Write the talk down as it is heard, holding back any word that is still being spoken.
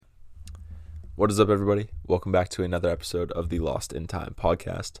What is up, everybody? Welcome back to another episode of the Lost in Time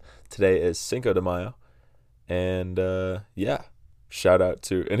podcast. Today is Cinco de Mayo, and shout out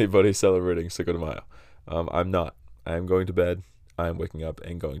to anybody celebrating Cinco de Mayo. I'm not. I am going to bed. I am waking up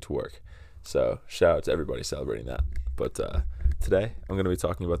and going to work. So shout out to everybody celebrating that. But today I'm going to be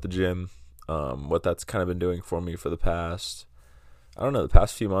talking about the gym, what that's kind of been doing for me for the past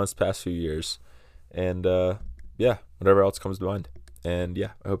few months, past few years, and whatever else comes to mind. And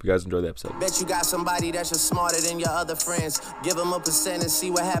I hope you guys enjoy the episode. Bet you got somebody that's just smarter than your other friends. Give them a percent and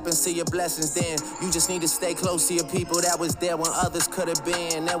see what happens to your blessings then. You just need to stay close to your people that was there when others could have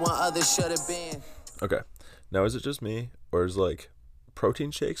been, and when others should have been. Okay. Now, is it just me, or is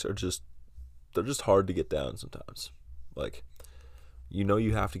protein shakes they're just hard to get down sometimes?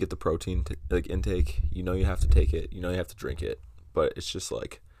 You have to get the protein intake. You have to take it. You have to drink it. But it's just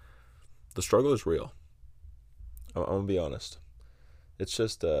the struggle is real. I'm going to be honest. It's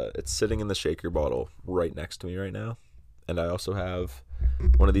just, it's sitting in the shaker bottle right next to me right now. And I also have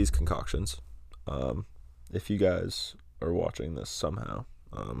one of these concoctions. If you guys are watching this somehow.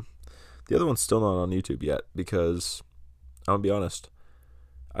 The other one's still not on YouTube yet because, I'm going to be honest,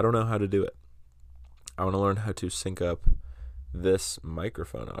 I don't know how to do it. I want to learn how to sync up this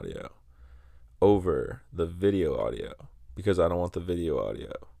microphone audio over the video audio because I don't want the video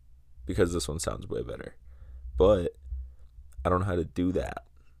audio because this one sounds way better. But I don't know how to do that,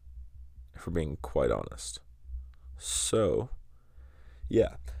 if we're being quite honest. So, I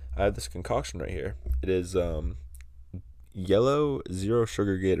have this concoction right here. It is yellow zero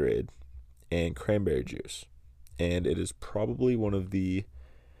sugar Gatorade and cranberry juice. And it is probably one of the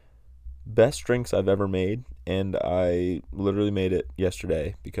best drinks I've ever made. And I literally made it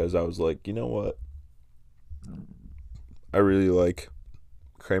yesterday because I was like, you know what? I really like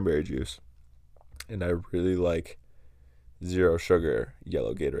cranberry juice. And I really like zero sugar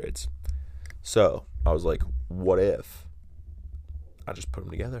yellow Gatorades. So I was like, what if I just put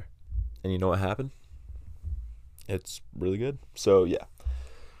them together? And you know what happened? It's really good. So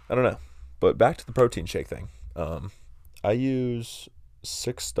I don't know. But back to the protein shake thing. I use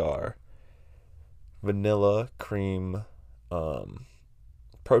 6-star vanilla cream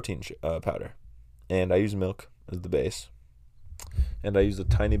protein powder. And I use milk as the base. And I use a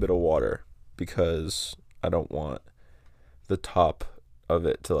tiny bit of water because I don't want the top of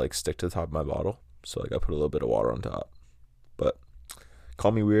it to stick to the top of my bottle. So I put a little bit of water on top. But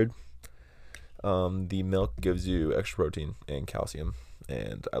call me weird. The milk gives you extra protein and calcium,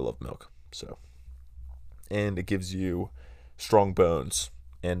 and I love milk. So, and it gives you strong bones.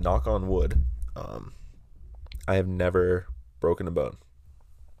 And knock on wood, I have never broken a bone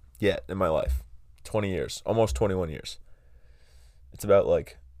yet in my life. 20 years, almost 21 years. It's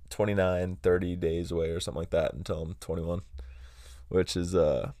about 29, 30 days away or something like that until I'm 21, which is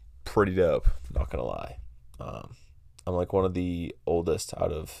pretty dope, not gonna lie. I'm one of the oldest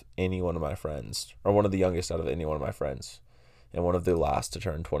out of any one of my friends, or one of the youngest out of any one of my friends, and one of the last to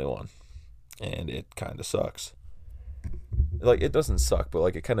turn 21, and it kind of sucks. It doesn't suck, but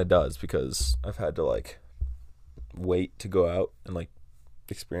it kind of does because I've had to wait to go out and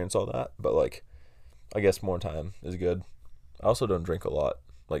experience all that, but I guess more time is good. I also don't drink a lot.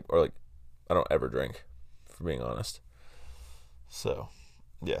 I don't ever drink, for being honest. So,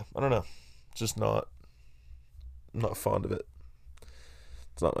 I don't know. Just I'm not fond of it.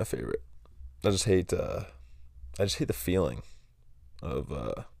 It's not my favorite. I just hate the feeling of,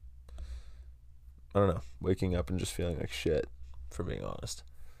 I don't know, waking up and just feeling like shit, for being honest.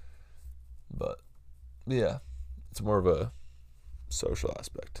 But, it's more of a social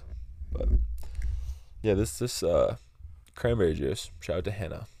aspect. But, this cranberry juice, shout out to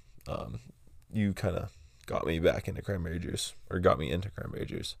Hannah. You kind of got me back into cranberry juice, or got me into cranberry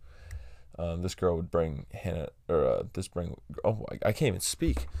juice. This girl would bring I can't even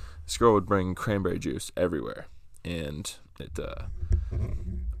speak. This girl would bring cranberry juice everywhere, and it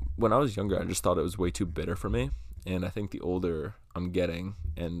when I was younger, I just thought it was way too bitter for me. And I think the older I'm getting,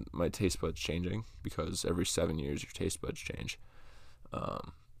 and my taste buds changing, because every 7 years your taste buds change,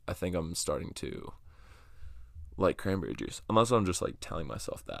 I think I'm starting to like cranberry juice, unless I'm just telling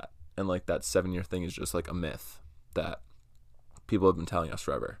myself that, and that 7-year thing is just a myth that people have been telling us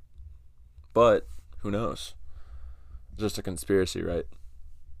forever. But who knows? Just a conspiracy, right?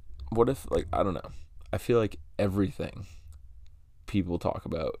 What if I don't know, I feel like everything people talk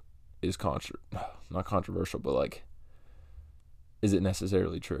about is not controversial, but is it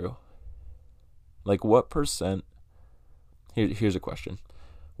necessarily true? What percent, here's a question.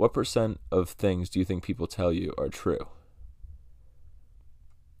 What percent of things do you think people tell you are true?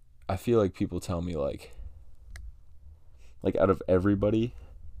 I feel like people tell me out of everybody,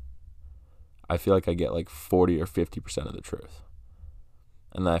 I feel like I get like 40 or 50% of the truth.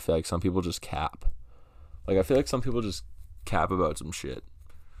 And then I feel like some people just cap. Like, I feel like some people just cap about some shit.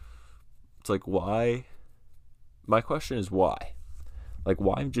 It's like, why? My question is why? Like,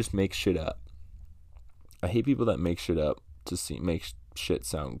 why just make shit up? I hate people that make shit up to make shit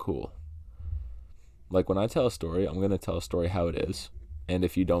sound cool. Like, when I tell a story, I'm going to tell a story how it is. And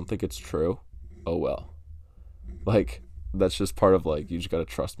if you don't think it's true, oh well. Like, that's just part of, like, you just got to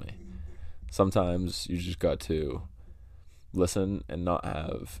trust me. Sometimes you just got to listen and not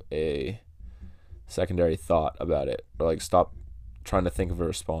have a secondary thought about it. Or, like, stop trying to think of a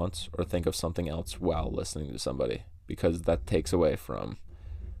response or think of something else while listening to somebody. Because that takes away from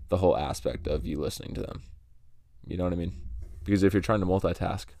the whole aspect of you listening to them. You know what I mean? Because if you're trying to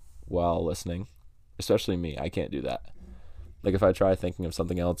multitask while listening, especially me, I can't do that. Like, if I try thinking of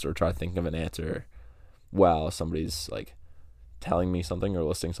something else or try thinking of an answer while somebody's, like, telling me something or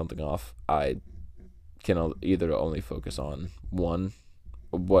listing something off, I can either only focus on one,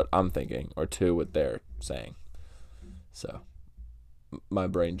 what I'm thinking, or two, what they're saying. So, my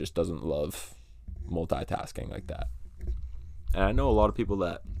brain just doesn't love multitasking like that. And I know a lot of people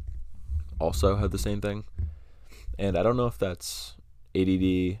that also have the same thing. And I don't know if that's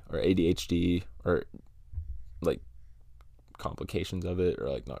ADD or ADHD or, like, complications of it, or,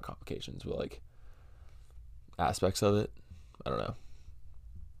 like, not complications, but, like, aspects of it. I don't know.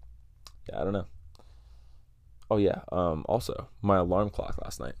 Yeah, I don't know. Oh, yeah. Also, my alarm clock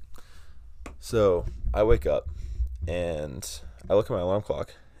last night. So, I wake up, and I look at my alarm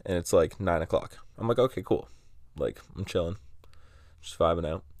clock, and it's, like, 9 o'clock. I'm like, okay, cool. Like, I'm chilling. Just vibing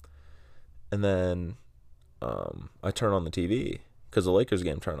out. And then I turn on the TV, because the Lakers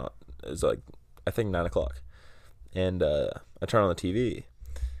game is, like, I think 9 o'clock. And I turn on the TV,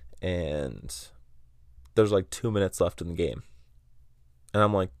 and there's, like, 2 minutes left in the game. And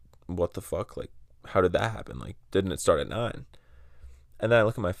I'm like, what the fuck? Like, how did that happen? Like, didn't it start at 9? And then I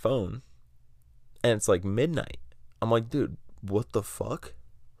look at my phone, and it's, like, midnight. I'm like, dude, what the fuck?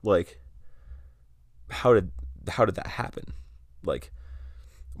 Like, how did that happen? Like,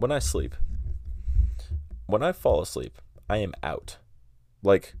 when I fall asleep, I am out.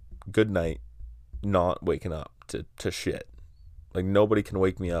 Like, good night, not waking up to shit. Like, nobody can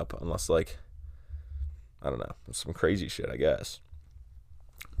wake me up unless, like, I don't know, some crazy shit, I guess.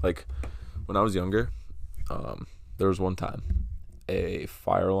 Like, when I was younger, there was one time a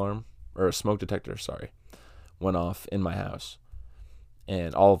fire alarm, or a smoke detector, went off in my house.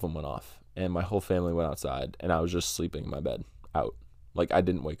 And all of them went off. And my whole family went outside, and I was just sleeping in my bed, out. Like, I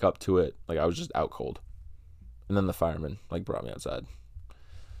didn't wake up to it. Like, I was just out cold. And then the fireman, like, brought me outside.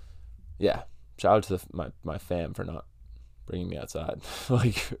 Yeah. Shout out to my fam for not bringing me outside.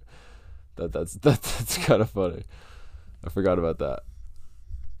 Like, that's kind of funny. I forgot about that.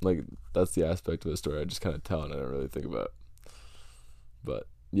 Like, that's the aspect of the story I just kind of tell and I don't really think about. But,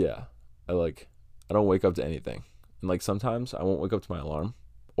 yeah. I don't wake up to anything. And, like, sometimes I won't wake up to my alarm.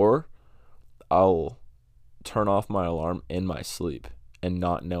 Or I'll turn off my alarm in my sleep and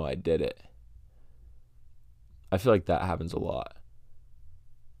not know I did it. I feel like that happens a lot.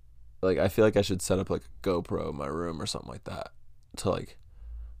 Like, I feel like I should set up, like, a GoPro in my room or something like that to, like,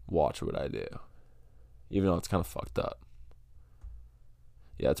 watch what I do. Even though it's kind of fucked up.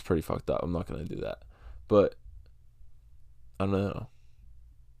 Yeah, it's pretty fucked up. I'm not going to do that. But, I don't know.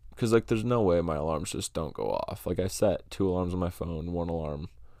 Because, like, there's no way my alarms just don't go off. Like, I set 2 alarms on my phone, 1 alarm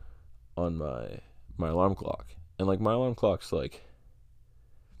on my alarm clock. And, like, my alarm clock's, like,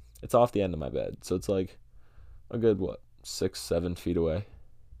 it's off the end of my bed. So it's, like, a good, 6-7 feet away.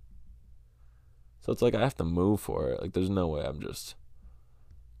 So it's like I have to move for it. Like, there's no way I'm just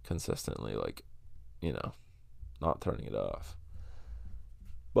consistently, like, not turning it off.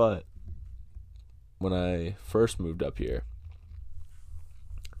 But when I first moved up here,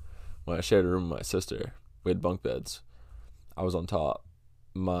 when I shared a room with my sister, we had bunk beds. I was on top.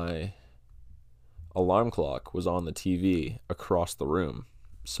 My alarm clock was on the TV across the room.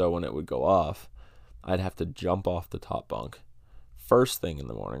 So when it would go off, I'd have to jump off the top bunk first thing in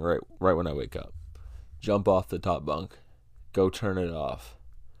the morning, right when I wake up. Jump off the top bunk, go turn it off,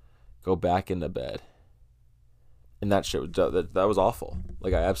 go back into bed. And that shit that was awful.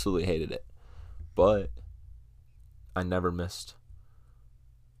 Like, I absolutely hated it. But I never missed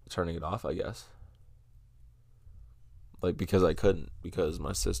turning it off, I guess. Like, because I couldn't. Because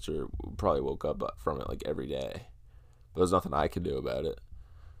my sister probably woke up from it, like, every day. But there's nothing I could do about it.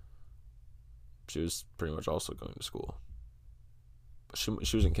 She was pretty much also going to school. But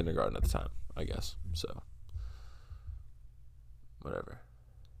she was in kindergarten at the time, I guess. So, whatever.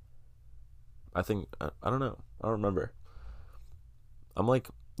 I think, I don't know. I don't remember. I'm, like,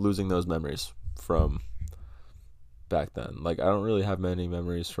 losing those memories from back then. Like, I don't really have many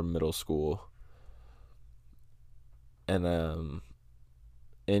memories from middle school. And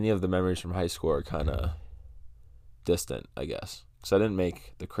any of the memories from high school are kind of distant, I guess. Because I didn't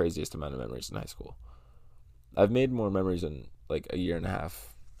make the craziest amount of memories in high school. I've made more memories in like a year and a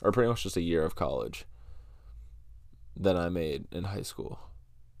half, or pretty much just a year of college, than I made in high school.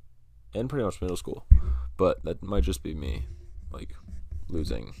 And pretty much middle school. But that might just be me, like,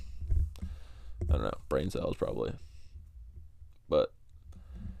 losing, I don't know, brain cells probably. But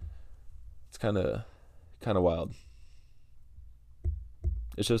it's kind of wild.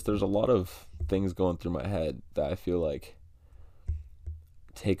 It's just there's a lot of things going through my head that I feel like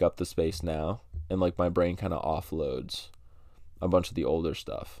take up the space now, and like my brain kind of offloads a bunch of the older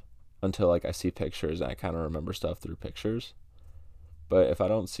stuff until like I see pictures and I kind of remember stuff through pictures. But if I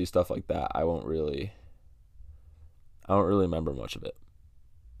don't see stuff like that, I don't really remember much of it,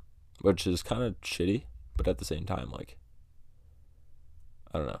 which is kind of shitty. But at the same time, like,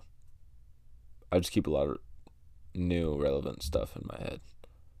 I don't know, I just keep a lot of new relevant stuff in my head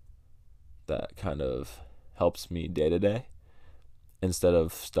that kind of helps me day to day, instead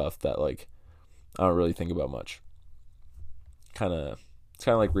of stuff that like I don't really think about much. It's kind of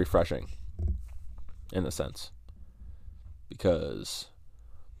like refreshing in a sense, because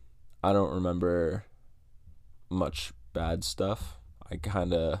I don't remember much bad stuff. I'm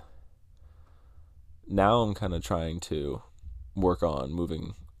kind of trying to work on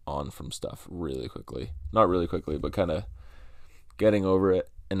moving on from stuff really quickly. Not really quickly, but kind of getting over it,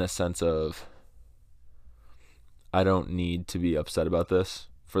 in a sense of I don't need to be upset about this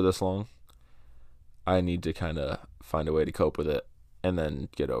for this long. I need to kind of find a way to cope with it and then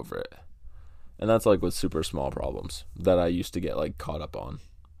get over it. And that's like with super small problems that I used to get like caught up on.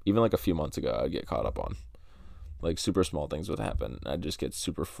 Even like a few months ago, I'd get caught up on. Like super small things would happen. I'd just get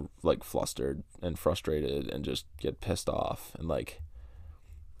super like flustered and frustrated and just get pissed off and like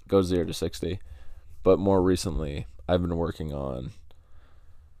go 0 to 60. But more recently, I've been working on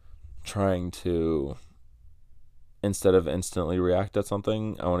trying to, instead of instantly react at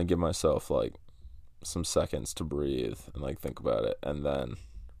something, I want to give myself like some seconds to breathe and like think about it and then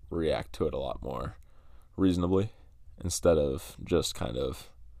react to it a lot more reasonably, instead of just kind of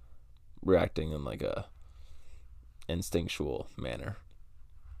reacting in like a instinctual manner.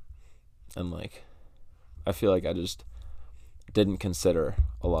 And like I feel like I just didn't consider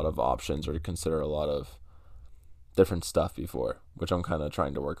a lot of options or consider a lot of different stuff before, which I'm kind of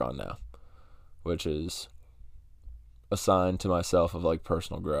trying to work on now, which is a sign to myself of like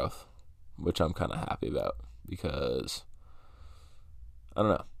personal growth, which I'm kind of happy about, because I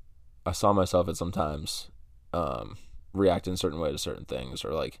don't know, I saw myself at sometimes react in a certain way to certain things,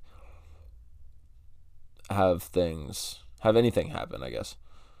 or like have anything happen, I guess,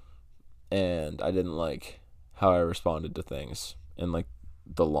 and I didn't like how I responded to things in like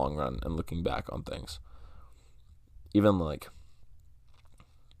the long run, and looking back on things, even like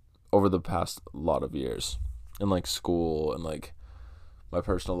over the past lot of years in like school and like my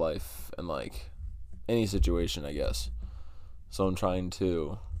personal life and like any situation, I guess. So I'm trying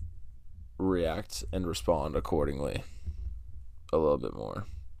to react and respond accordingly a little bit more,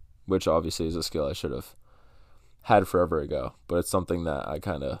 which obviously is a skill I should have had forever ago, but it's something that I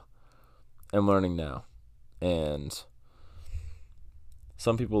kind of am learning now. And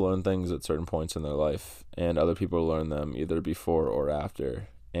some people learn things at certain points in their life, and other people learn them either before or after,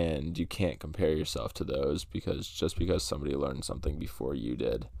 and you can't compare yourself to those, because just because somebody learned something before you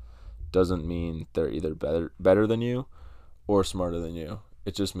did doesn't mean they're either better than you or smarter than you.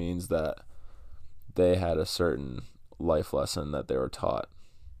 It just means that they had a certain life lesson that they were taught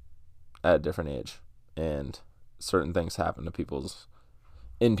at a different age, and certain things happen to people's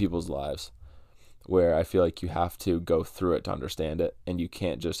lives where I feel like you have to go through it to understand it, and you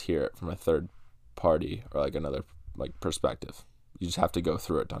can't just hear it from a third party or like another like perspective. You just have to go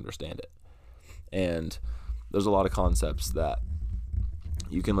through it to understand it. And there's a lot of concepts that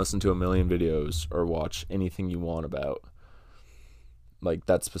you can listen to a million videos or watch anything you want about like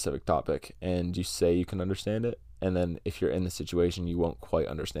that specific topic, and you say you can understand it, and then if you're in the situation, you won't quite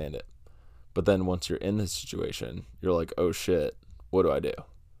understand it. But then once you're in the situation, you're like, oh shit, what do I do?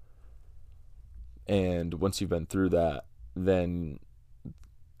 And once you've been through that, then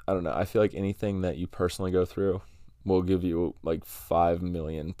I don't know, I feel like anything that you personally go through will give you like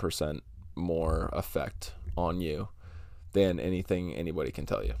 5,000,000% more effect on you than anything anybody can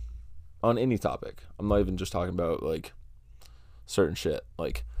tell you on any topic. I'm not even just talking about like certain shit.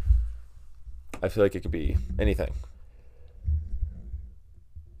 Like, I feel like it could be anything.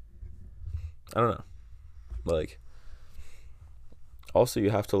 I don't know. Like, also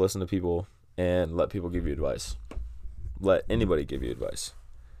you have to listen to people and let people give you advice. Let anybody give you advice.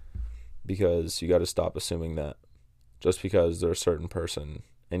 Because you got to stop assuming that just because they're a certain person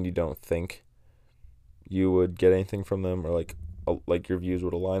and you don't think you would get anything from them, or like your views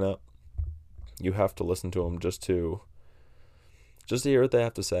would align up, you have to listen to them just to hear what they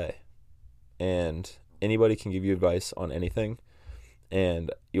have to say. And anybody can give you advice on anything,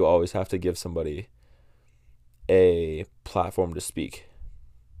 and you always have to give somebody a platform to speak.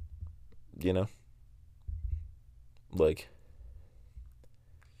 You know? Like,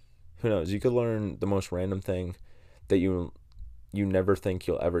 who knows? You could learn the most random thing that you never think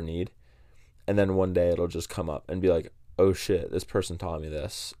you'll ever need, and then one day it'll just come up and be like, oh shit, this person taught me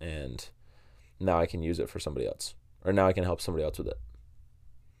this, and now I can use it for somebody else, or now I can help somebody else with it.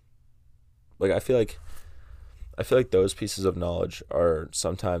 Like, I feel like those pieces of knowledge are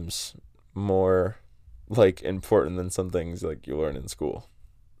sometimes more like important than some things like you learn in school.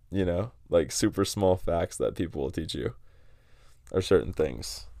 You know, like super small facts that people will teach you, or certain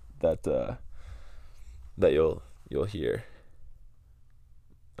things that you'll hear.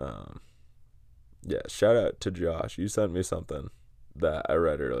 Yeah, shout out to Josh. You sent me something that I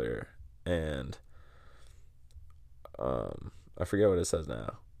read earlier, and I forget what it says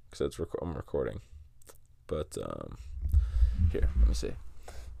now because I'm recording. But here, let me see.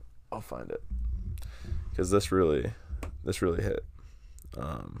 I'll find it because this really hit.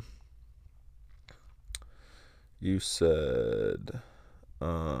 You said,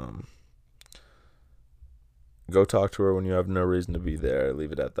 go talk to her when you have no reason to be there.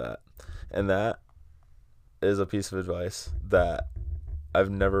 Leave it at that. And that is a piece of advice that I've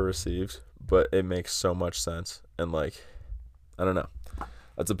never received, but it makes so much sense. And like, I don't know.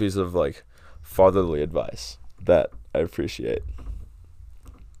 That's a piece of like fatherly advice that I appreciate.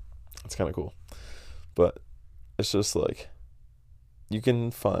 It's kind of cool. But it's just like, you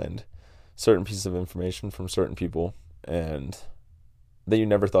can find certain pieces of information from certain people and that you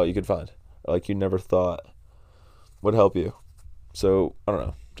never thought you could find, or like you never thought would help you. So I don't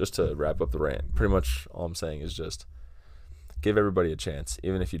know, just to wrap up the rant, pretty much all I'm saying is just give everybody a chance,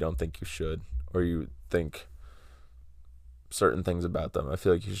 even if you don't think you should, or you think certain things about them. I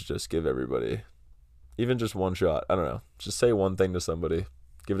feel like you should just give everybody even just one shot. I don't know, just say one thing to somebody,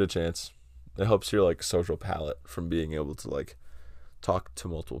 give it a chance. It helps your like social palate from being able to like talk to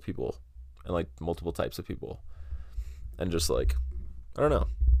multiple people and like multiple types of people, and just like, I don't know,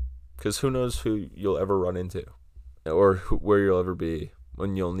 because who knows who you'll ever run into, or where you'll ever be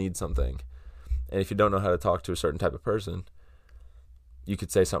when you'll need something. And if you don't know how to talk to a certain type of person, you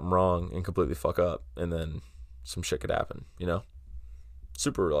could say something wrong and completely fuck up, and then some shit could happen, you know?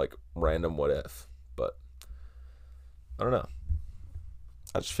 Super like random what if, but I don't know.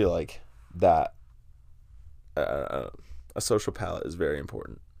 I just feel like that a social palate is very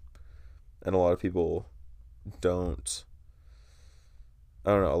important, and a lot of people don't.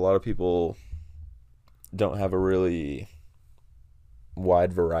 I don't know. A lot of people don't have a really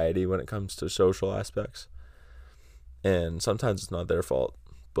wide variety when it comes to social aspects, and sometimes it's not their fault,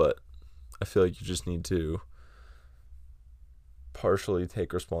 but I feel like you just need to partially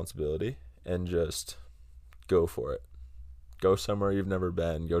take responsibility and just go for it. Go somewhere you've never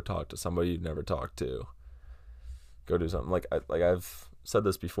been. Go talk to somebody you've never talked to. Go do something. Like I've said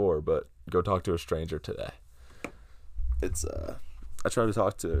this before, but go talk to a stranger today. It's I try to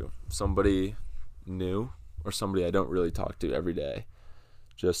talk to somebody new or somebody I don't really talk to every day,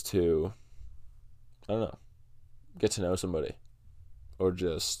 just to, I don't know, get to know somebody, or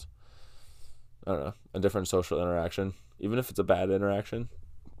just, I don't know, a different social interaction. Even if it's a bad interaction,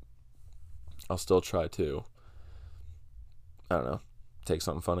 I'll still try to, I don't know, take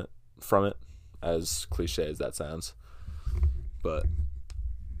something from it, as cliche as that sounds. But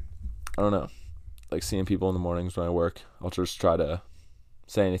I don't know, like seeing people in the mornings when I work, I'll just try to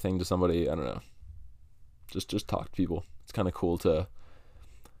say anything to somebody. I don't know, just talk to people. It's kind of cool to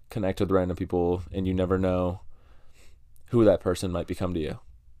connect with random people, and you never know who that person might become to you.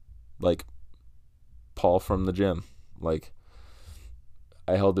 Like Paul from the gym, like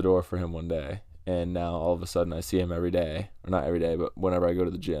I held the door for him one day, and now all of a sudden I see him every day, or not every day, but whenever I go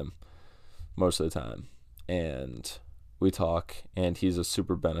to the gym, most of the time, and we talk, and he's a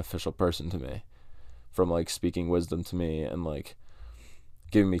super beneficial person to me, from like speaking wisdom to me and like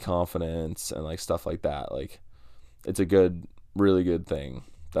giving me confidence and like stuff like that. Like it's a good, really good thing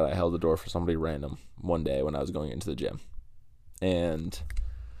that I held the door for somebody random one day when I was going into the gym, and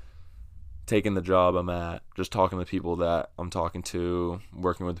taking the job I'm at, just talking to people that I'm talking to,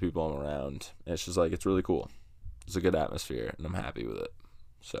 working with the people I'm around. And it's just like, it's really cool. It's a good atmosphere, and I'm happy with it.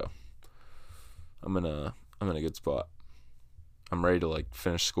 So I'm in a good spot. I'm ready to like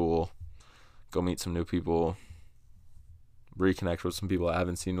finish school. go meet some new people, reconnect with some people I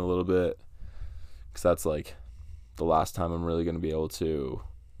haven't seen in a little bit, because that's like the last time I'm really going to be able to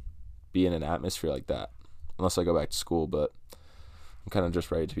be in an atmosphere like that, unless I go back to school, but I'm kind of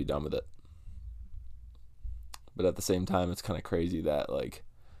just ready to be done with it. But at the same time, it's kind of crazy that like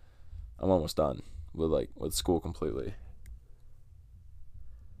I'm almost done with school completely.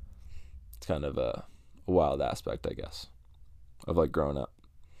 It's kind of a wild aspect, I guess, of like growing up.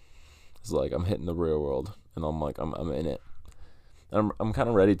 It's like I'm hitting the real world, and I'm like I'm in it, and I'm kind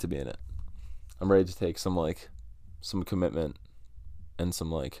of ready to be in it. I'm ready to take some commitment and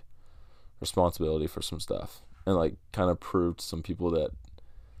some like responsibility for some stuff, and like kind of prove to some people that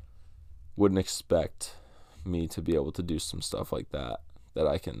wouldn't expect me to be able to do some stuff like that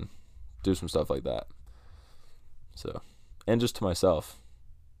I can do some stuff like that. So, and just to myself,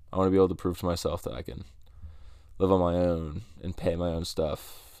 I want to be able to prove to myself that I can live on my own and pay my own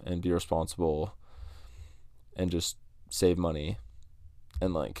stuff and be responsible and just save money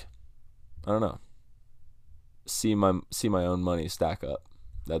and like, I don't know, see my own money stack up.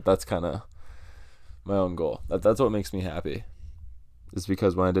 That's kind of my own goal. That's what makes me happy. It's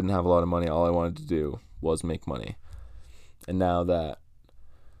because when I didn't have a lot of money, all I wanted to do was make money. And now that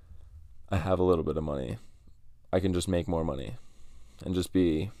I have a little bit of money, I can just make more money and just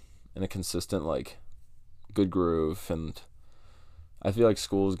be in a consistent, like, good groove. And I feel like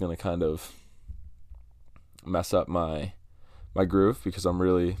school is going to kind of mess up my groove, because I'm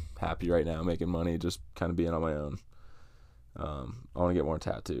really happy right now making money, just kind of being on my own. I want to get more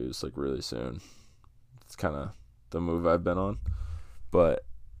tattoos, like, really soon. It's kind of the move I've been on. But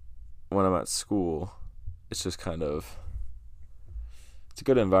when I'm at school, it's just kind of, it's a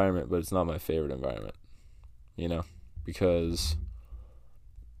good environment, but it's not my favorite environment, you know, because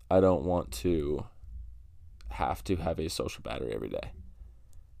I don't want to have a social battery every day.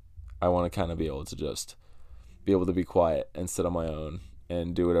 I want to kind of be able to just be able to be quiet and sit on my own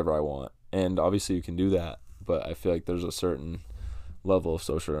and do whatever I want. And obviously you can do that, but I feel like there's a certain level of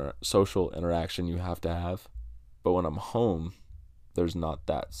social interaction you have to have. But when I'm home, there's not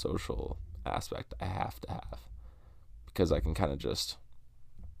that social aspect I have to have, because I can kind of just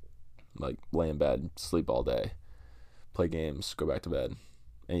like lay in bed, sleep all day, play games, go back to bed,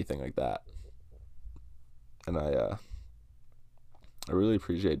 anything like that. And I really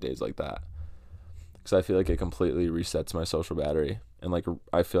appreciate days like that, because I feel like it completely resets my social battery, and like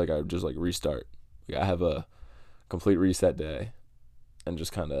I feel like I would just like restart. Like I have a complete reset day and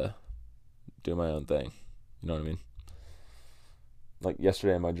just kind of do my own thing. You know what I mean? Like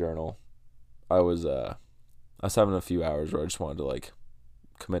yesterday in my journal, I was having a few hours where I just wanted to like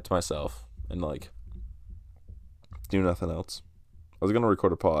commit to myself and like do nothing else. I was gonna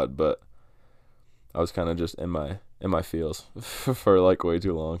record a pod, but I was kind of just in my feels for like way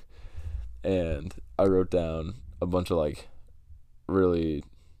too long, and I wrote down a bunch of like really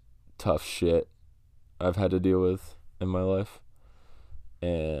tough shit I've had to deal with in my life,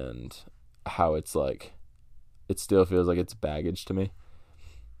 and how it's like it still feels like it's baggage to me.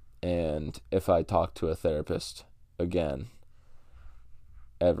 And if I talk to a therapist again,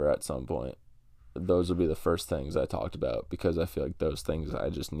 ever at some point, those will be the first things I talked about, because I feel like those things I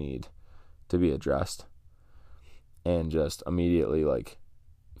just need to be addressed and just immediately like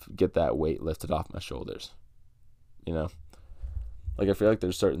get that weight lifted off my shoulders. You know? Like I feel like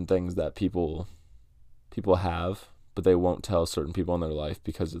there's certain things that people have, but they won't tell certain people in their life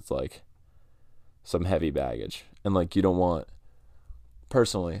because it's like some heavy baggage. And like I don't want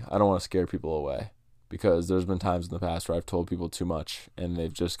to scare people away, because there's been times in the past where I've told people too much and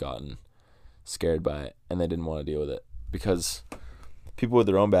they've just gotten scared by it and they didn't want to deal with it, because people with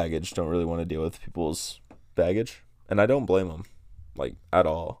their own baggage don't really want to deal with people's baggage. And I don't blame them, like, at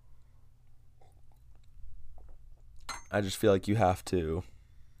all. I just feel like you have to,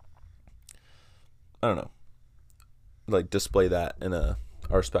 I don't know, like display that in a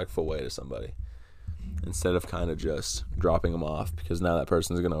respectful way to somebody, instead of kind of just dropping them off, because now that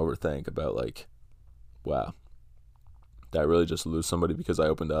person's going to overthink about like, wow, did I really just lose somebody because I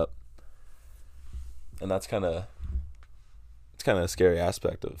opened up? And it's kind of a scary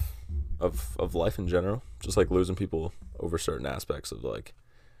aspect of life in general. Just like losing people over certain aspects of like,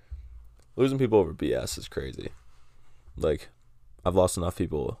 losing people over BS is crazy. Like, I've lost enough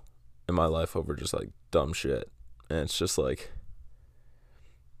people in my life over just like dumb shit, and it's just like,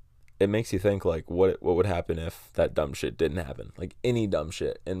 it makes you think like what would happen if that dumb shit didn't happen. Like any dumb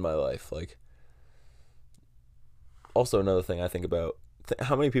shit in my life. Like, also another thing I think about,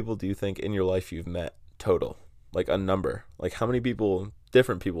 how many people do you think in your life you've met total? Like a number. Like how many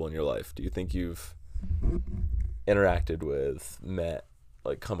different people in your life do you think you've interacted with, met,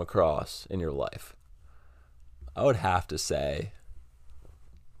 like come across in your life, I would have to say,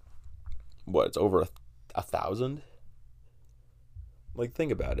 what, it's over 1,000? Like,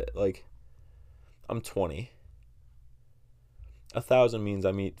 think about it. Like, I'm 20. 1,000 means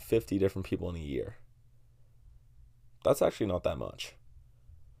I meet 50 different people in a year. That's actually not that much.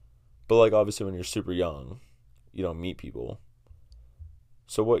 But, like, obviously when you're super young, you don't meet people.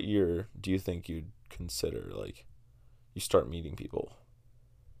 So what year do you think you'd consider, like, you start meeting people?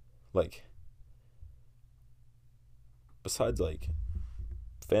 Like, besides, like,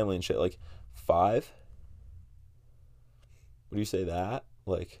 family and shit, like, 5? Would you say that?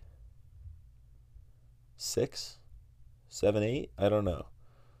 Like, 6? 7, 8? I don't know.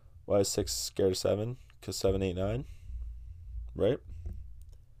 Why is 6 scared of 7? Because 7, 8, 9? Right?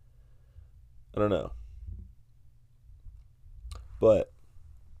 I don't know. But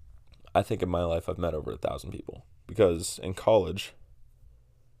I think in my life I've met over 1,000 people. Because in college,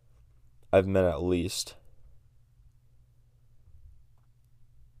 I've met at least...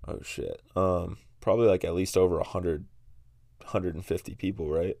 Oh, shit. Probably like at least over 100, 150 people,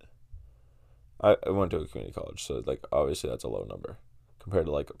 right? I went to a community college, so like obviously that's a low number compared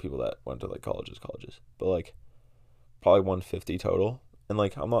to like people that went to like colleges. But like probably 150 total. And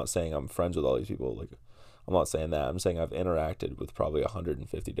like I'm not saying I'm friends with all these people. Like I'm not saying that. I'm saying I've interacted with probably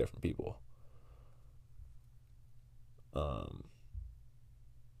 150 different people.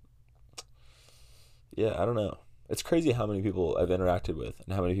 Yeah, I don't know. It's crazy how many people I've interacted with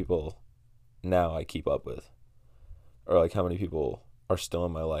and how many people now I keep up with, or like how many people are still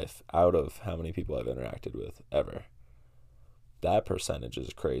in my life out of how many people I've interacted with ever. That percentage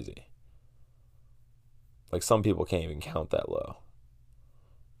is crazy. Like some people can't even count that low.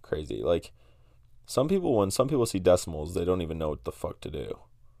 Crazy. Like when some people see decimals, they don't even know what the fuck to do.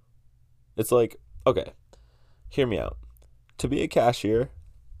 It's like, okay, hear me out. To be a cashier,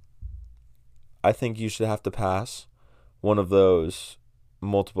 I think you should have to pass one of those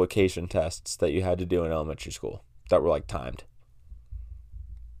multiplication tests that you had to do in elementary school that were like timed.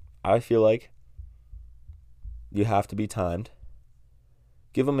 I feel like you have to be timed.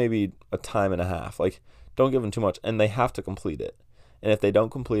 Give them maybe a time and a half. Like, don't give them too much. And they have to complete it. And if they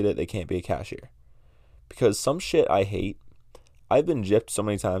don't complete it, they can't be a cashier. Because some shit I hate, I've been gypped so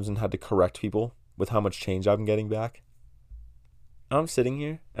many times and had to correct people with how much change I'm getting back. I'm sitting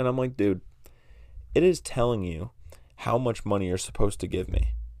here and I'm like, dude, it is telling you how much money you're supposed to give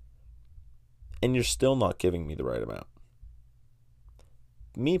me. And you're still not giving me the right amount.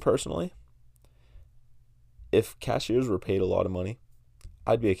 Me personally, if cashiers were paid a lot of money,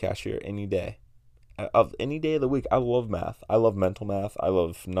 I'd be a cashier any day. Of any day of the week. I love math. I love mental math. I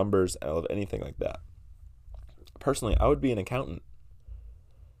love numbers. I love anything like that. Personally, I would be an accountant.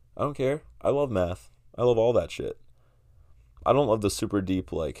 I don't care. I love math. I love all that shit. I don't love the super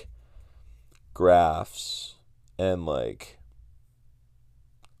deep, like, graphs and, like,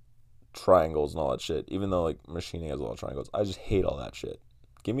 triangles and all that shit. Even though, like, machining has a lot of triangles. I just hate all that shit.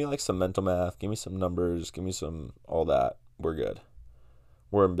 Give me, like, some mental math. Give me some numbers. Give me some all that. We're good.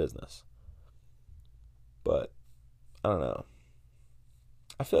 We're in business. But, I don't know.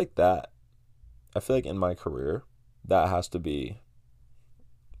 I feel like in my career, that has to be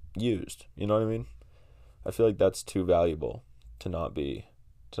used. You know what I mean? I feel like that's too valuable to not be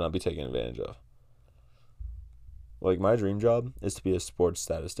taken advantage of. Like, my dream job is to be a sports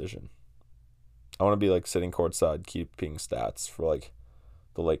statistician. I want to be, like, sitting courtside keeping stats for, like,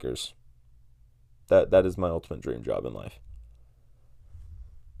 the Lakers. That is my ultimate dream job in life.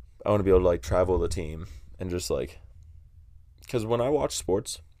 I want to be able to, like, travel the team and just, like... Because when I watch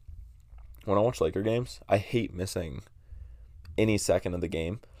Laker games, I hate missing any second of the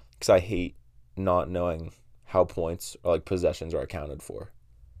game. Because I hate not knowing how points or, like, possessions are accounted for.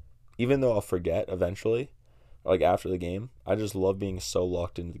 Even though I'll forget eventually, or, like, after the game, I just love being so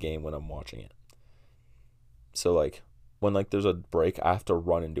locked into the game when I'm watching it. So, like, when, like, there's a break, I have to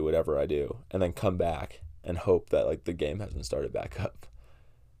run and do whatever I do, and then come back and hope that, like, the game hasn't started back up.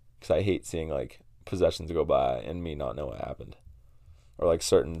 Because I hate seeing, like, possessions go by and me not know what happened. Or, like,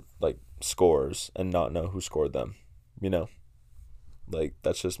 certain, like, scores and not know who scored them, you know? Like,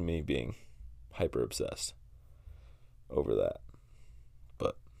 that's just me being hyper obsessed over that.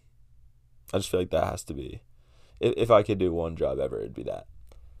 But I just feel like that has to be, if I could do one job ever, it'd be that.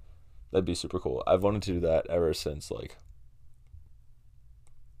 That'd be super cool. I've wanted to do that ever since, like,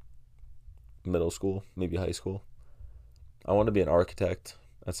 middle school, maybe high school. I want to be an architect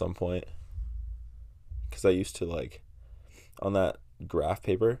at some point. Because I used to, like, on that graph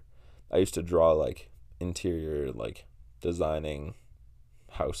paper, I used to draw, like, interior, like, designing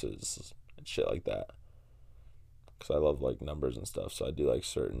houses and shit like that. because I love like numbers and stuff. So I do like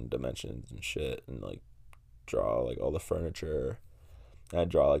certain dimensions and shit, and like draw like all the furniture. And I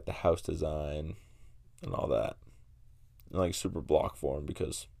draw like the house design and all that, in like super block form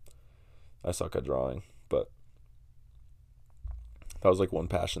because I suck at drawing. But that was like one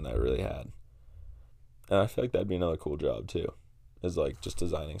passion that I really had, and I feel like that'd be another cool job too, is like just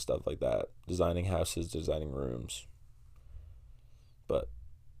designing stuff like that, designing houses, designing rooms. But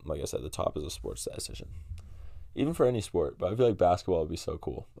like I said, the top is a sports statistician. Even for any sport, but I feel like basketball would be so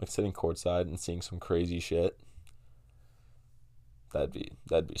cool. Like sitting courtside and seeing some crazy shit. That'd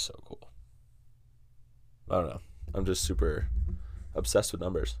be so cool. I don't know. I'm just super obsessed with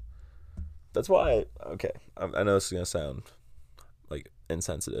numbers. That's why I know this is gonna sound like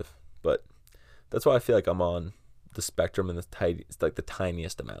insensitive, but that's why I feel like I'm on the spectrum in the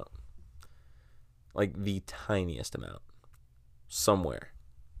tiniest amount. Like the tiniest amount. Somewhere.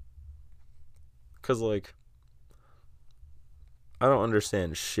 'Cause like I don't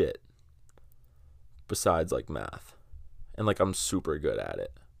understand shit besides like math. And like I'm super good at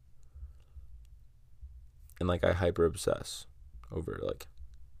it. And like I hyper obsess over like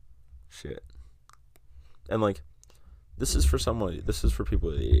shit. And like this is for people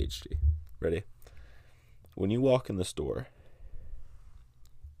with ADHD. Ready? When you walk in the store,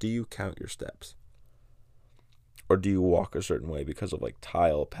 do you count your steps? Or do you walk a certain way because of like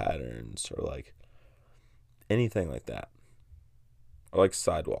tile patterns or like anything like that? Or like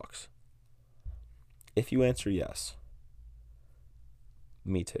sidewalks? If you answer yes,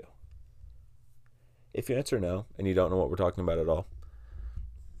 me too. If you answer no and you don't know what we're talking about at all,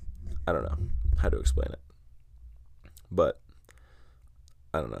 I don't know how to explain it. But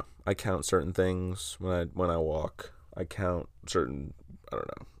I don't know. I count certain things when I walk. I count certain, I don't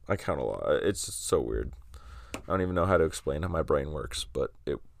know. I count a lot. It's just so weird. I don't even know how to explain how my brain works, but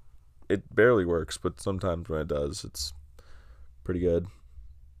it barely works, but sometimes when it does, it's pretty good.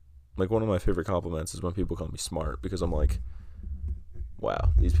 Like one of my favorite compliments is when people call me smart, because I'm like,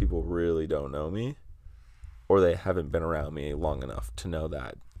 wow, these people really don't know me, or they haven't been around me long enough to know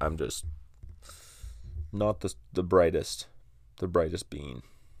that I'm just not the brightest bean,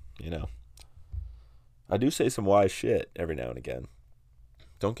 you know. I do say some wise shit every now and again.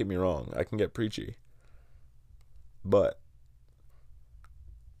 Don't get me wrong, I can get preachy, but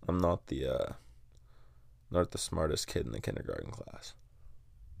I'm not the smartest kid in the kindergarten class.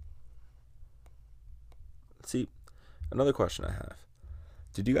 See, another question I have.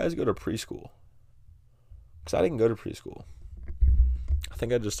 Did you guys go to preschool? Because I didn't go to preschool. I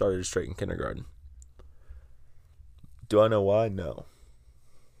think I just started straight in kindergarten. Do I know why? No.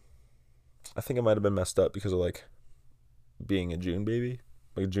 I think I might have been messed up because of like being a June baby.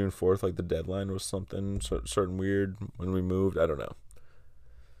 Like June 4th, like the deadline was something certain weird when we moved. I don't know.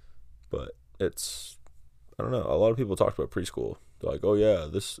 But I don't know. A lot of people talked about preschool. They're like, oh yeah,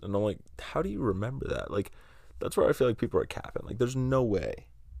 this. And I'm like, how do you remember that? Like, that's where I feel like people are capping. Like, there's no way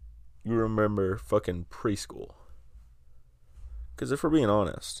you remember fucking preschool. Because if we're being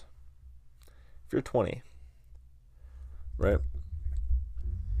honest, if you're 20, right?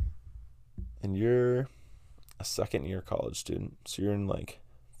 And you're a second year college student, so you're in like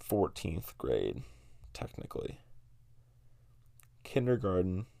 14th grade, technically.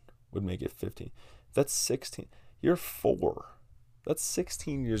 Kindergarten would make it 15. That's 16. You're 4. That's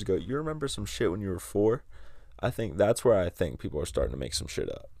 16 years ago. You remember some shit when you were 4? I think that's where I think people are starting to make some shit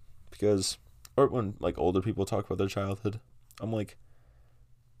up. Because, or when like older people talk about their childhood, I'm like,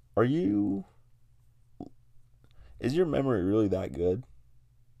 is your memory really that good?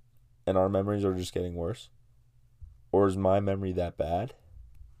 And our memories are just getting worse? Or is my memory that bad?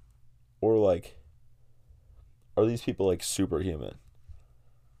 Or like, are these people like superhuman?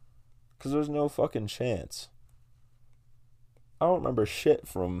 Because there's no fucking chance. I don't remember shit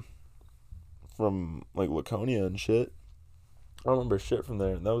from like Laconia and shit. I don't remember shit from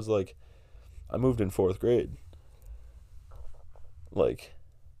there. And that was like, I moved in 4th grade. Like,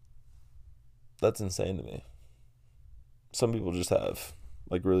 that's insane to me. Some people just have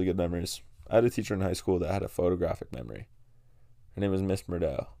like really good memories. I had a teacher in high school that had a photographic memory. Her name was Miss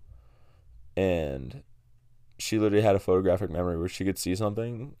Murdow. And she literally had a photographic memory where she could see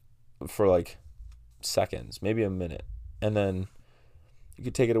something for like seconds, maybe a minute. And then you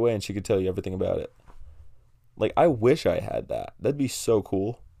could take it away and she could tell you everything about it. Like, I wish I had that. That'd be so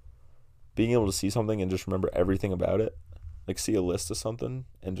cool. Being able to see something and just remember everything about it. Like, see a list of something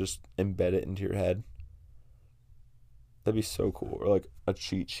and just embed it into your head. That'd be so cool. Or like a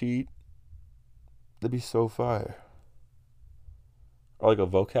cheat sheet. That'd be so fire. Or like a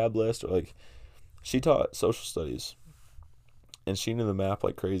vocab list. Or like, she taught social studies. And she knew the map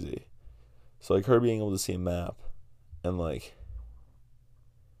like crazy. So like her being able to see a map And like,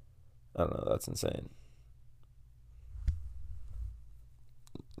 I don't know, that's insane.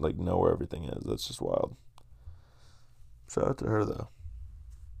 Like, know where everything is. That's just wild. Shout out to her though.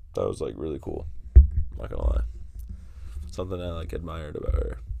 That was like really cool. I'm not gonna lie. Something I like admired about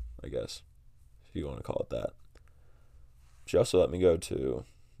her, I guess, if you want to call it that. She also let me go to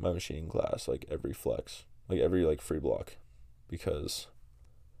my machining class like every flex, like every like free block, because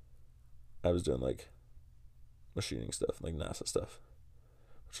I was doing like machining stuff, like NASA stuff,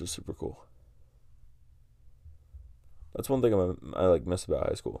 which is super cool. That's one thing I like miss about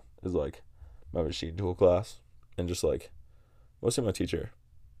high school is like my machine tool class, and just like mostly my teacher.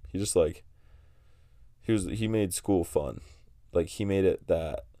 He just like he made school fun. Like he made it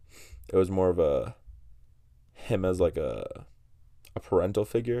that it was more of a him as like a parental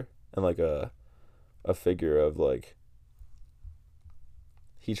figure, and like a figure of like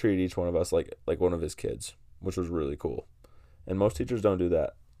he treated each one of us like one of his kids, which was really cool. And most teachers don't do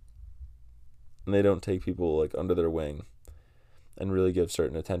that. And they don't take people like under their wing and really give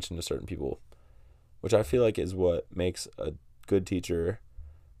certain attention to certain people, which I feel like is what makes a good teacher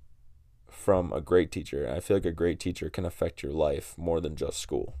from a great teacher. And I feel like a great teacher can affect your life more than just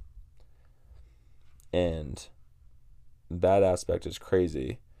school. And that aspect is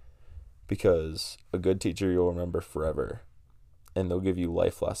crazy because a good teacher you'll remember forever, and they'll give you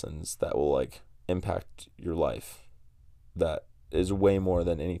life lessons that will like impact your life. That is way more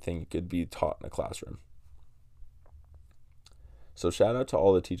than anything you could be taught in a classroom. So shout out to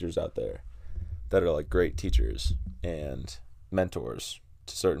all the teachers out there that are like great teachers and mentors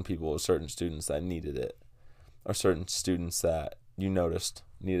to certain people, certain students that needed it, or certain students that you noticed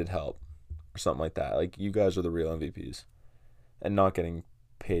needed help or something like that. Like, you guys are the real MVPs and not getting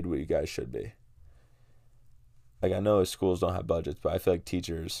paid what you guys should be. Like, I know schools don't have budgets, but I feel like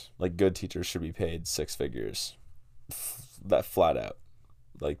teachers, like good teachers, should be paid six figures. That flat out.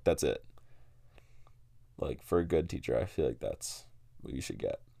 Like, that's it. Like, for a good teacher, I feel like that's what you should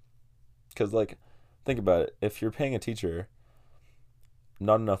get. Because, like, think about it. If you're paying a teacher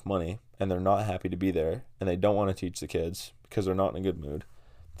not enough money and they're not happy to be there and they don't want to teach the kids because they're not in a good mood,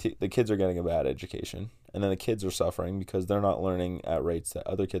 the kids are getting a bad education. And then the kids are suffering because they're not learning at rates that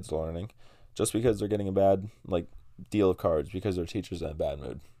other kids are learning just because they're getting a bad, like, deal of cards because their teacher's in a bad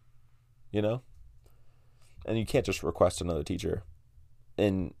mood. You know? And you can't just request another teacher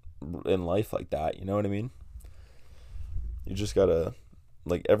in life like that. You know what I mean? You just gotta,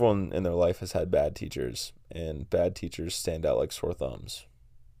 like, everyone in their life has had bad teachers, and bad teachers stand out like sore thumbs.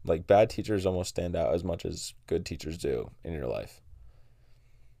 Like, bad teachers almost stand out as much as good teachers do in your life.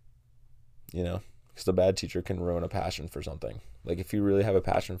 You know? Because the bad teacher can ruin a passion for something. Like, if you really have a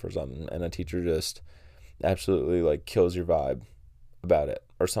passion for something and a teacher just absolutely, like, kills your vibe about it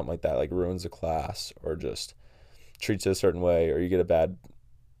or something like that, like ruins the class or just treats it a certain way, or you get a bad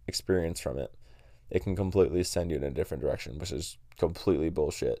experience from it, it can completely send you in a different direction, which is completely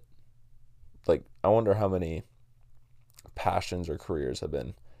bullshit. Like, I wonder how many passions or careers have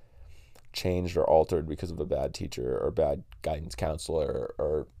been changed or altered because of a bad teacher or bad guidance counselor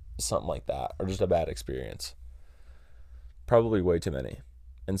or something like that, or just a bad experience. Probably way too many.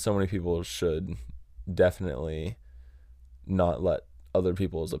 And so many people should definitely not let other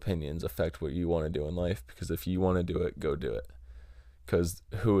people's opinions affect what you want to do in life, because if you want to do it, go do it. Because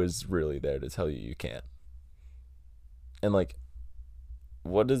who is really there to tell you you can't? And, like,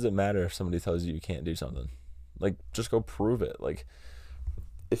 what does it matter if somebody tells you you can't do something? Like, just go prove it. Like,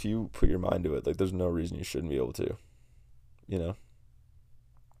 if you put your mind to it, like, there's no reason you shouldn't be able to, you know?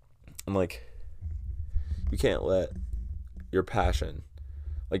 And, like, you can't let your passion,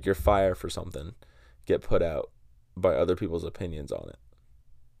 like your fire for something, get put out by other people's opinions on it.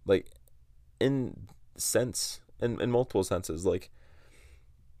 Like, in multiple senses, like,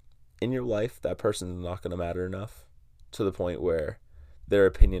 in your life, that person's not going to matter enough to the point where their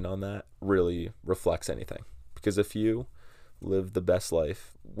opinion on that really reflects anything. Because if you live the best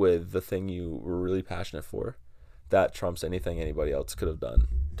life with the thing you were really passionate for, that trumps anything anybody else could have done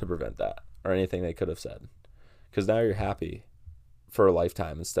to prevent that, or anything they could have said. Because now you're happy for a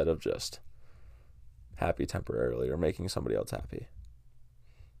lifetime instead of just happy temporarily or making somebody else happy.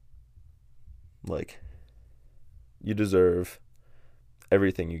 Like, you deserve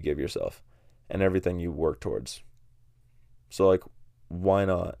everything you give yourself and everything you work towards. So, like, why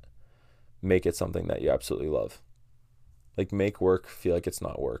not make it something that you absolutely love? Like, make work feel like it's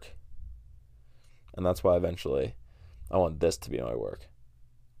not work. And that's why eventually I want this to be my work.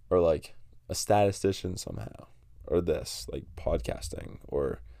 Or, like, a statistician somehow. Or this, like, podcasting.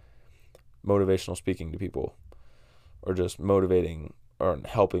 Or motivational speaking to people. Or just motivating or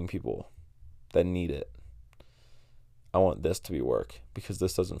helping people that need it. I want this to be work because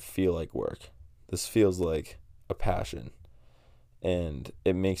this doesn't feel like work. This feels like a passion, and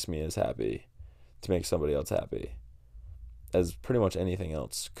it makes me as happy to make somebody else happy as pretty much anything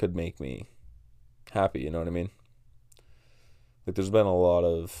else could make me happy, you know what I mean? Like, there's been a lot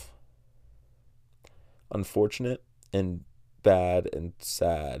of unfortunate and bad and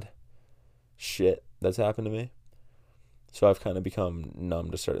sad shit that's happened to me. So I've kind of become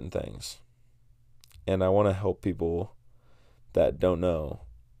numb to certain things. And I want to help people that don't know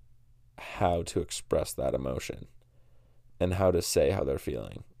how to express that emotion and how to say how they're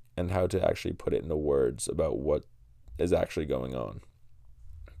feeling and how to actually put it into words about what is actually going on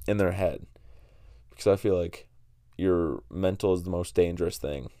in their head. Because I feel like your mental is the most dangerous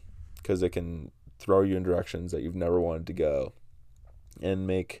thing, because it can throw you in directions that you've never wanted to go, and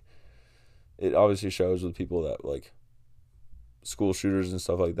make it obviously shows with people that like school shooters and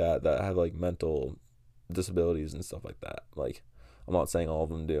stuff like that have like mental disabilities and stuff like that. Like, I'm not saying all of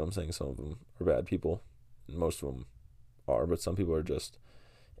them do. I'm saying some of them are bad people. Most of them are, but some people are just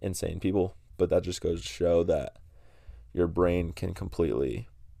insane people. But that just goes to show that your brain can completely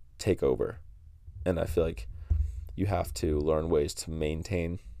take over. And I feel like you have to learn ways to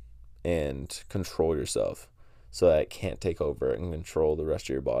maintain and control yourself so that it can't take over and control the rest of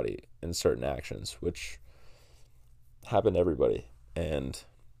your body in certain actions, which happen to everybody. And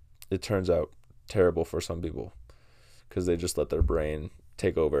it turns out terrible for some people because they just let their brain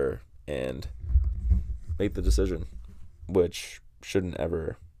take over and make the decision, which shouldn't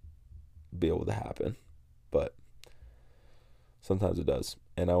ever be able to happen. But sometimes it does.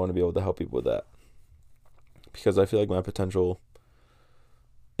 And I want to be able to help people with that, because I feel like my potential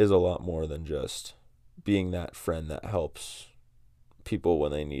is a lot more than just being that friend that helps people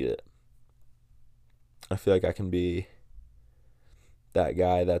when they need it. I feel like I can be that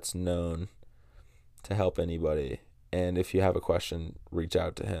guy that's known to help anybody. And if you have a question, reach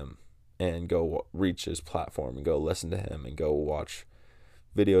out to him and go reach his platform and go listen to him and go watch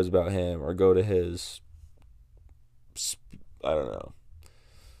videos about him, or go to his, I don't know,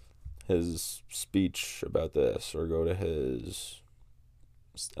 his speech about this, or go to his,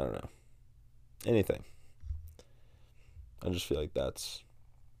 I don't know, anything. I just feel like that's,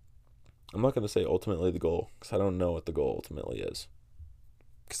 I'm not going to say ultimately the goal, because I don't know what the goal ultimately is,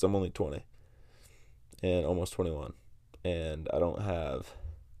 because I'm only 20 and almost 21, and I don't have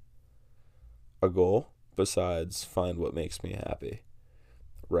a goal besides find what makes me happy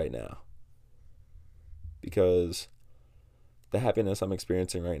right now, because the happiness I'm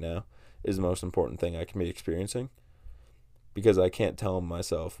experiencing right now is the most important thing I can be experiencing, because I can't tell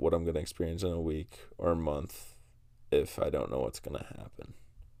myself what I'm going to experience in a week or a month if I don't know what's going to happen.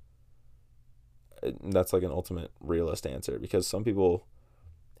 That's like an ultimate realist answer, because some people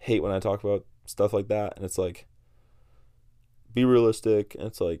hate when I talk about stuff like that, and it's like, be realistic, and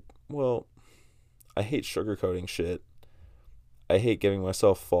it's like, well, I hate sugarcoating shit. I hate giving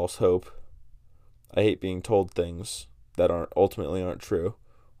myself false hope. I hate being told things that ultimately aren't true,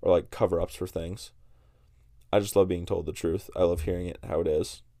 or like cover-ups for things. I just love being told the truth. I love hearing it how it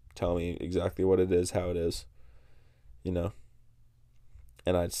is. Tell me exactly what it is, how it is, you know?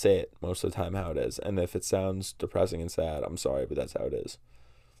 And I'd say it most of the time how it is. And if it sounds depressing and sad, I'm sorry, but that's how it is.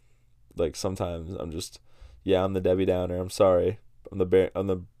 Like, sometimes I'm just, yeah, I'm the Debbie Downer. I'm sorry. I'm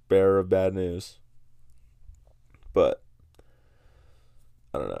the bearer of bad news. But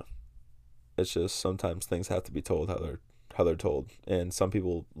I don't know. It's just sometimes things have to be told how they're told. And some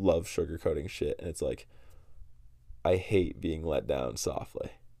people love sugarcoating shit, and it's like, I hate being let down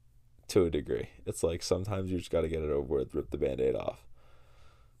softly to a degree. It's like, sometimes you just got to get it over with, rip the Band-Aid off.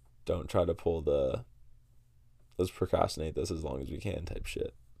 Don't try to pull the let's procrastinate this as long as we can type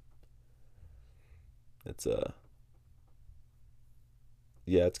shit. It's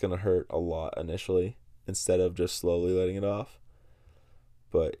yeah, it's going to hurt a lot initially instead of just slowly letting it off.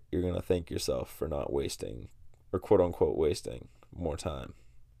 But you're going to thank yourself for not wasting, or quote unquote wasting, more time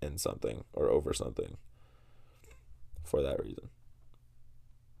in something or over something for that reason.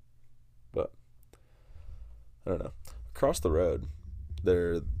 But I don't know. Across the road,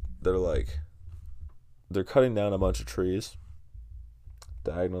 they're cutting down a bunch of trees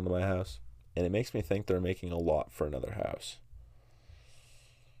diagonal to my house, and it makes me think they're making a lot for another house,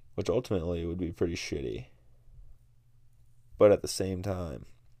 which ultimately would be pretty shitty. But at the same time,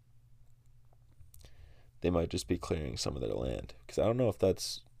 they might just be clearing some of their land, because I don't know if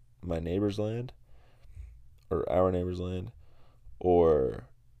that's my neighbor's land or our neighbor's land, or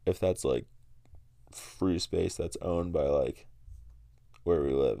if that's like free space that's owned by like where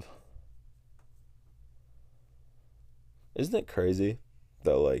we live. Isn't it crazy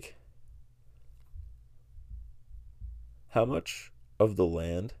that like how much of the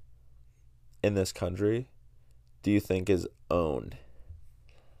land in this country do you think is owned?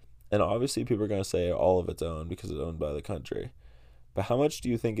 And obviously people are going to say all of it's owned because it's owned by the country. But how much do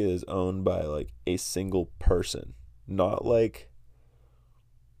you think is owned by like a single person? Not like,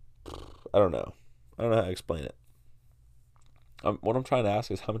 I don't know. I don't know how to explain it. What I'm trying to ask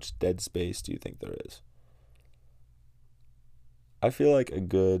is how much dead space do you think there is? I feel like a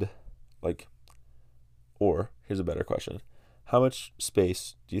good, like, or here's a better question. How much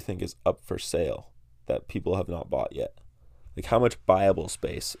space do you think is up for sale that people have not bought yet? Like, how much buyable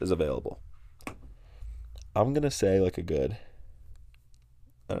space is available? I'm going to say like a good,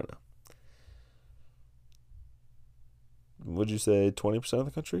 I don't know. Would you say 20% of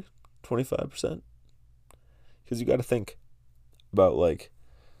the country? 25%? Because you got to think about like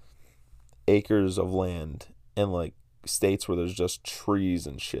acres of land and like states where there's just trees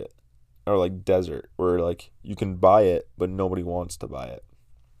and shit, or like desert where like you can buy it but nobody wants to buy it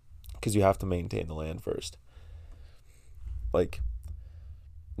because you have to maintain the land first. Like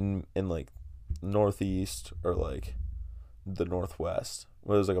in like northeast or like the northwest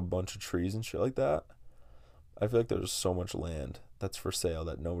where there's like a bunch of trees and shit like that, I feel like there's so much land that's for sale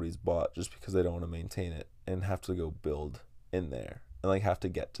that nobody's bought just because they don't want to maintain it and have to go build in there and like have to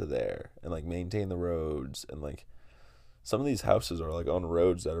get to there and like maintain the roads. And like some of these houses are like on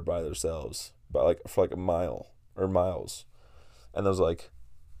roads that are by themselves by like for like a mile or miles, and there's like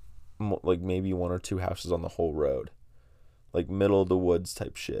maybe one or two houses on the whole road, like middle of the woods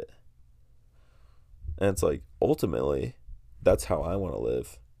type shit. And it's like ultimately that's how I want to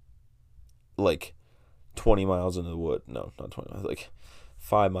live, like 20 miles into the wood, no, not 20 miles, like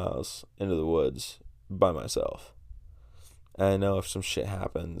 5 miles into the woods by myself. And I know if some shit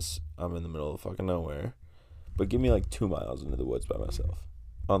happens, I'm in the middle of fucking nowhere. But give me like 2 miles into the woods by myself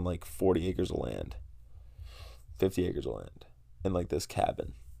on like 40 acres of land, 50 acres of land, in like this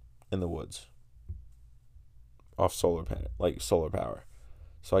cabin in the woods off solar power,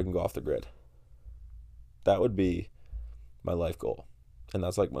 so I can go off the grid. That would be my life goal. And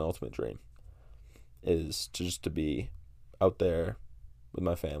that's like my ultimate dream, is to be out there with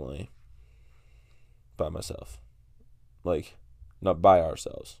my family by myself. Like, not by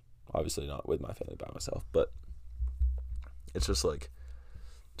ourselves. Obviously not with my family, by myself. But it's just like,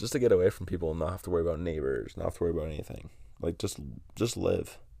 just to get away from people and not have to worry about neighbors, not have to worry about anything. Like, just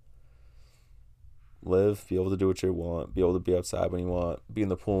live. Live, be able to do what you want, be able to be outside when you want, be in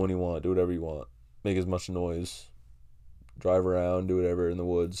the pool when you want, do whatever you want. Make as much noise. Drive around, do whatever in the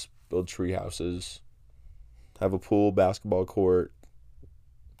woods, build tree houses. Have a pool, basketball court,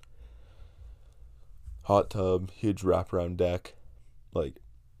 hot tub, huge wraparound deck, like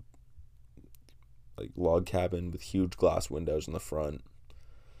log cabin with huge glass windows in the front,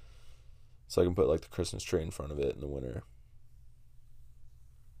 so I can put like the Christmas tree in front of it in the winter.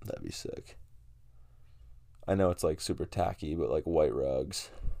 That'd be sick. I know it's like super tacky, but like white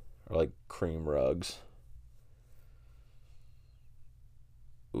rugs or like cream rugs.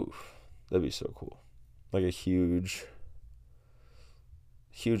 Oof, that'd be so cool. Like a huge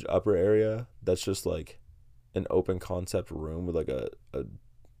upper area that's just like an open concept room with like a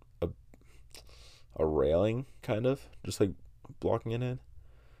railing, kind of just like blocking it in.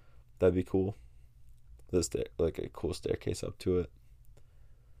 That'd be cool. Like a cool staircase up to it.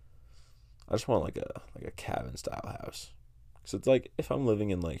 I just want like a cabin style house, because it's like, if I'm living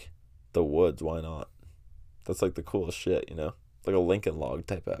in like the woods, why not? That's like the coolest shit, you know, like a Lincoln log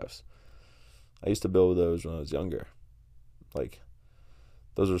type house. I used to build those when I was younger. Like,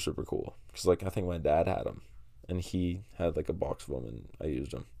 those were super cool. Because, like, I think my dad had them. And he had, like, a box of them, and I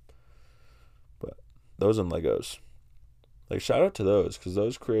used them. But those and Legos. Like, shout out to those. Because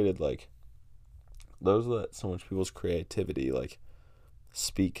those created, like, those let so much people's creativity, like,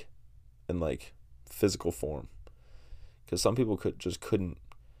 speak in, like, physical form. Because some people couldn't,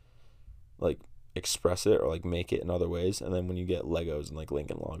 like, express it or like make it in other ways. And then when you get Legos and like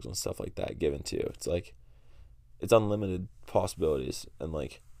Lincoln Logs and stuff like that given to you, it's like, it's unlimited possibilities. And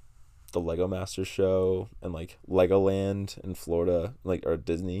like the Lego Masters show and like Legoland in Florida, like, or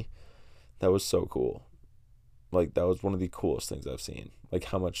Disney, that was so cool. Like, that was one of the coolest things I've seen. Like,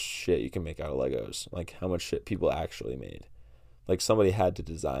 how much shit you can make out of Legos, like how much shit people actually made. Like, somebody had to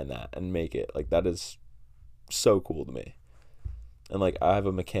design that and make it. Like, that is so cool to me. And like, I have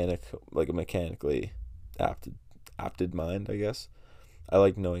a mechanically apted mind, I guess. I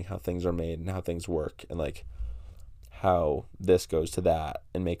like knowing how things are made and how things work, and like how this goes to that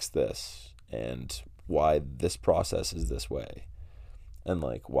and makes this, and why this process is this way, and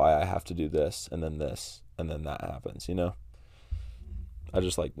like why I have to do this and then that happens, you know? I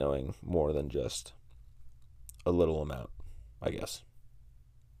just like knowing more than just a little amount. I guess.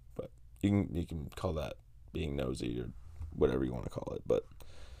 But you can call that being nosy or whatever you want to call it. But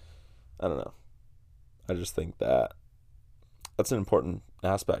I don't know. I just think that that's an important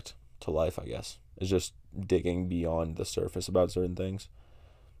aspect to life, I guess. Is just digging beyond the surface about certain things.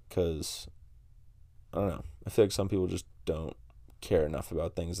 Because, I don't know. I feel like some people just don't care enough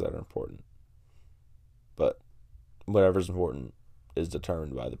about things that are important. But whatever's important is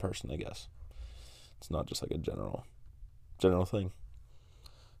determined by the person, I guess. It's not just like a general thing.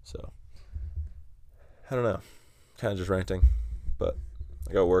 So, I don't know. Kind of just ranting. But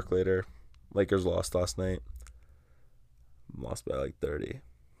I got work later. Lakers lost last night. Lost by like 30.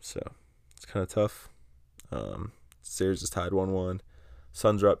 So, it's kind of tough. Series is tied 1-1.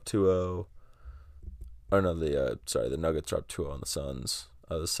 Suns are up 2-0. Or no, the Nuggets are up 2-0 on the Suns.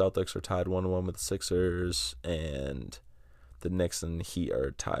 The Celtics are tied 1-1 with the Sixers, and the Knicks and Heat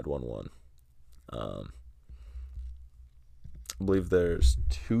are tied 1-1. I believe there's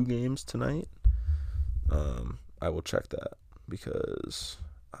 2 games tonight. I will check that because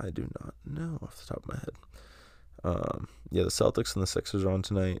I do not know off the top of my head. The Celtics and the Sixers are on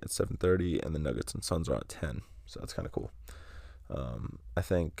tonight at 7:30, and the Nuggets and Suns are on at 10. So that's kind of cool. I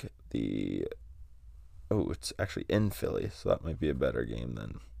think it's actually in Philly, so that might be a better game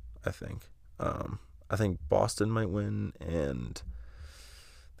than I think. I think Boston might win, and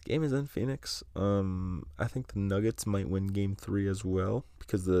the game is in Phoenix. I think the Nuggets might win Game 3 as well,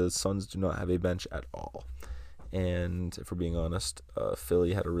 because the Suns do not have a bench at all. And if we're being honest,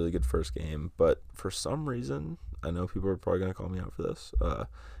 Philly had a really good first game, but for some reason, I know people are probably going to call me out for this,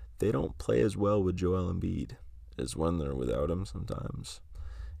 they don't play as well with Joel Embiid as when they're without him sometimes.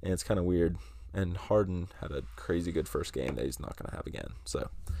 And it's kind of weird. And Harden had a crazy good first game that he's not going to have again. So,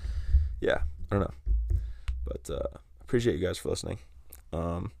 yeah, I don't know. But appreciate you guys for listening.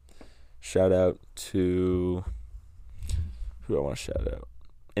 Shout out to... Who do I want to shout out?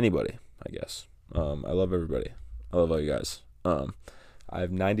 Anybody, I guess. I love everybody. I love all you guys. I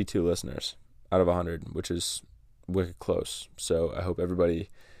have 92 listeners out of 100, which is wicked close. So I hope everybody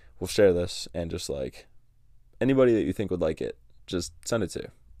will share this and just like anybody that you think would like it, just send it to,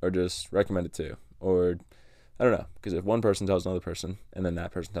 or just recommend it to, or I don't know. Because if one person tells another person, and then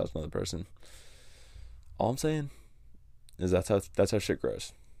that person tells another person, all I'm saying is that's how shit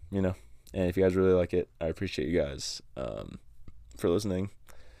grows, you know. And if you guys really like it, I appreciate you guys for listening.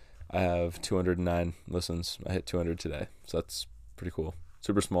 I have 209 listens. I hit 200 today, so that's pretty cool.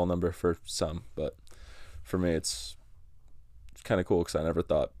 Super small number for some, but for me, it's kind of cool because I never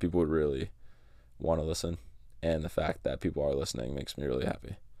thought people would really want to listen, and the fact that people are listening makes me really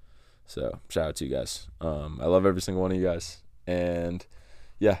happy. So shout out to you guys. I love every single one of you guys, and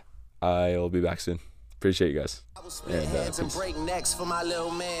yeah, I'll be back soon. Appreciate you guys. And hands and break necks for my little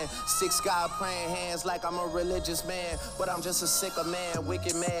man. 6 God praying hands like I'm a religious man, but I'm just a sicker man,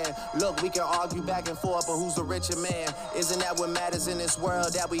 wicked man. Look, we can argue back and forth, but who's the richer man? Isn't that what matters in this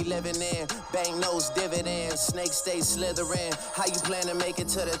world that we living in? Bank knows dividends, snakes stay slithering. How you plan to make it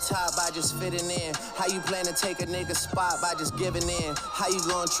to the top by just fitting in? How you plan to take a nigga spot by just giving in? How you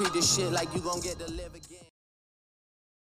gonna treat this shit like you gonna get to live again?